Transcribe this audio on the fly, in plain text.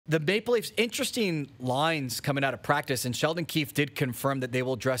The Maple Leafs, interesting lines coming out of practice, and Sheldon Keefe did confirm that they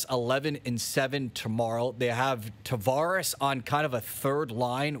will dress 11 and 7 tomorrow. They have Tavares on kind of a third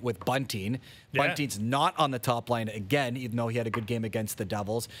line with Bunting. Yeah. Bunting's not on the top line again, even though he had a good game against the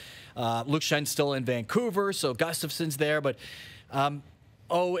Devils. Luke Schenn's still in Vancouver, so Gustafson's there. But and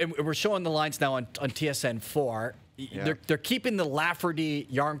we're showing the lines now on TSN 4. Yeah. They're keeping the Lafferty,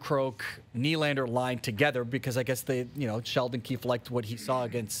 Yarncroke, Nylander line together because I guess Sheldon Keefe liked what he saw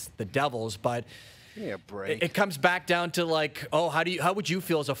against the Devils, but give me a break. It comes back down to like, how would you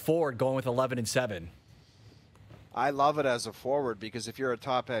feel as a forward going with 11 and 7? I love it as a forward because if you're a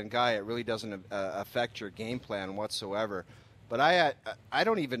top end guy, it really doesn't affect your game plan whatsoever. But I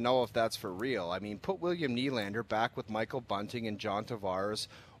don't even know if that's for real. I mean, put William Nylander back with Michael Bunting and John Tavares,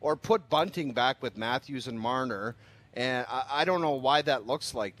 or put Bunting back with Matthews and Marner. And I don't know why that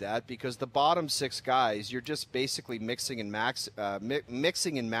looks like that, because the bottom 6 guys, you're just basically mixing and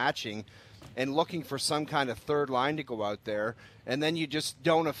matching and looking for some kind of third line to go out there. And then you just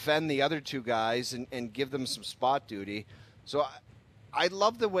don't offend the other 2 guys and give them some spot duty. So I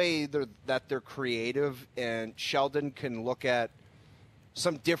love the way that they're creative, and Sheldon can look at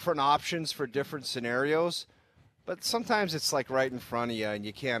some different options for different scenarios. But sometimes it's like right in front of you, and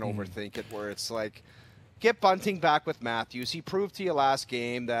you can't overthink it, where it's like, get Bunting back with Matthews. He proved to you last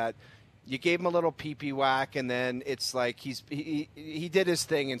game that you gave him a little pee-pee whack, and then it's like he did his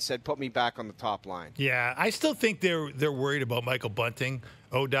thing and said, put me back on the top line. Yeah, I still think they're worried about Michael Bunting.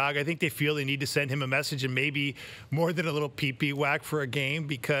 O-Dog, I think they feel they need to send him a message, and maybe more than a little pee-pee whack for a game,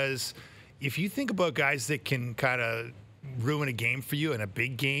 because if you think about guys that can kind of ruin a game for you in a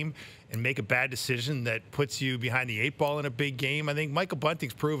big game and make a bad decision that puts you behind the 8 ball in a big game, I think Michael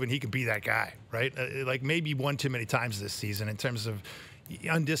Bunting's proven he can be that guy, right? Like maybe one too many times this season in terms of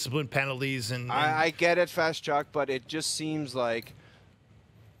undisciplined penalties. And I get it, Feschuk, but it just seems like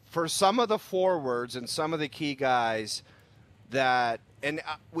for some of the forwards and some of the key guys that, and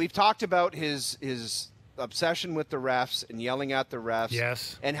we've talked about his obsession with the refs and yelling at the refs,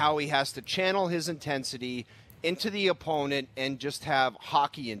 yes, and how he has to channel his intensity into the opponent and just have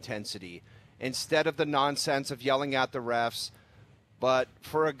hockey intensity instead of the nonsense of yelling at the refs. But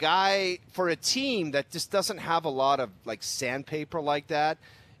for a team that just doesn't have a lot of like sandpaper like that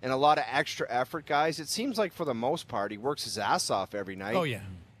and a lot of extra effort guys, it seems like for the most part he works his ass off every night. Oh, yeah.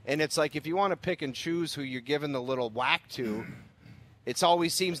 And it's like if you want to pick and choose who you're giving the little whack to, it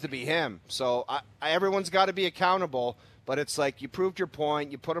always seems to be him. So everyone's got to be accountable, but it's like you proved your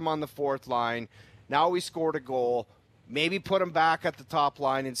point, you put him on the 4th line. Now we scored a goal. Maybe put him back at the top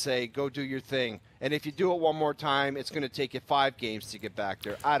line and say, go do your thing. And if you do it one more time, it's going to take you 5 games to get back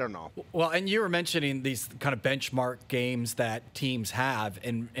there. I don't know. Well, and you were mentioning these kind of benchmark games that teams have.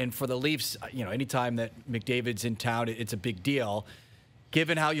 And for the Leafs, anytime that McDavid's in town, it's a big deal.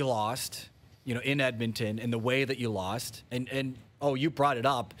 Given how you lost, in Edmonton and the way that you lost. And you brought it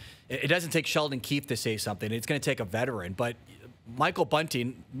up. It doesn't take Sheldon Keefe to say something. It's going to take a veteran. But Michael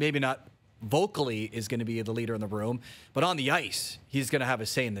Bunting, maybe not vocally, is going to be the leader in the room, but on the ice, he's going to have a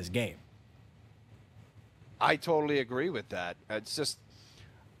say in this game. I totally agree with that. It's just,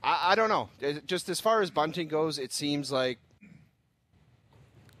 I don't know. Just as far as Bunting goes, it seems like,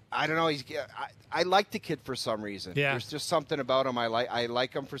 I don't know. I like the kid for some reason. Yeah. There's just something about him. I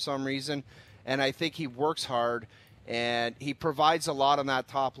like him for some reason, and I think he works hard, and he provides a lot on that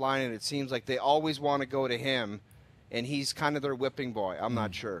top line, and it seems like they always want to go to him. And he's kind of their whipping boy. I'm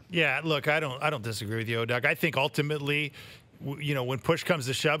not sure. Yeah, look, I don't disagree with you, O-Doug. I think ultimately, when push comes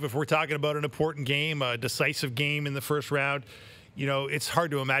to shove, if we're talking about an important game, a decisive game in the first round, it's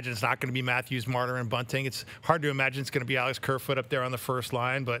hard to imagine it's not going to be Matthews, Marner, and Bunting. It's hard to imagine it's going to be Alex Kerfoot up there on the first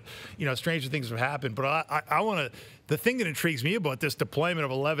line. But, stranger things have happened. But I want to – the thing that intrigues me about this deployment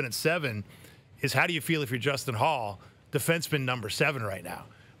of 11 and 7 is how do you feel if you're Justin Holl, defenseman number 7 right now?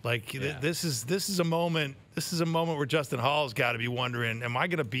 Like this is a moment. This is a moment where Justin Holl's got to be wondering, am I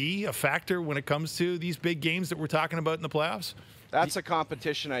going to be a factor when it comes to these big games that we're talking about in the playoffs? That's a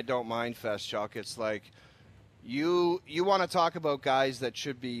competition I don't mind, Feschuk. It's like you want to talk about guys that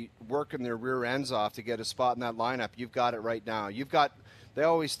should be working their rear ends off to get a spot in that lineup. You've got it right now. They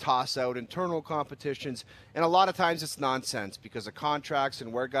always toss out internal competitions, and a lot of times it's nonsense because of contracts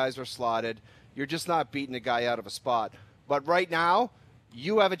and where guys are slotted. You're just not beating a guy out of a spot. But right now,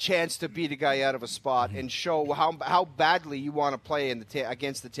 you have a chance to beat a guy out of a spot and show how badly you want to play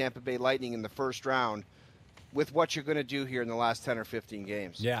against the Tampa Bay Lightning in the first round with what you're going to do here in the last 10 or 15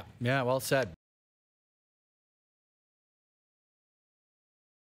 games. Yeah, well said.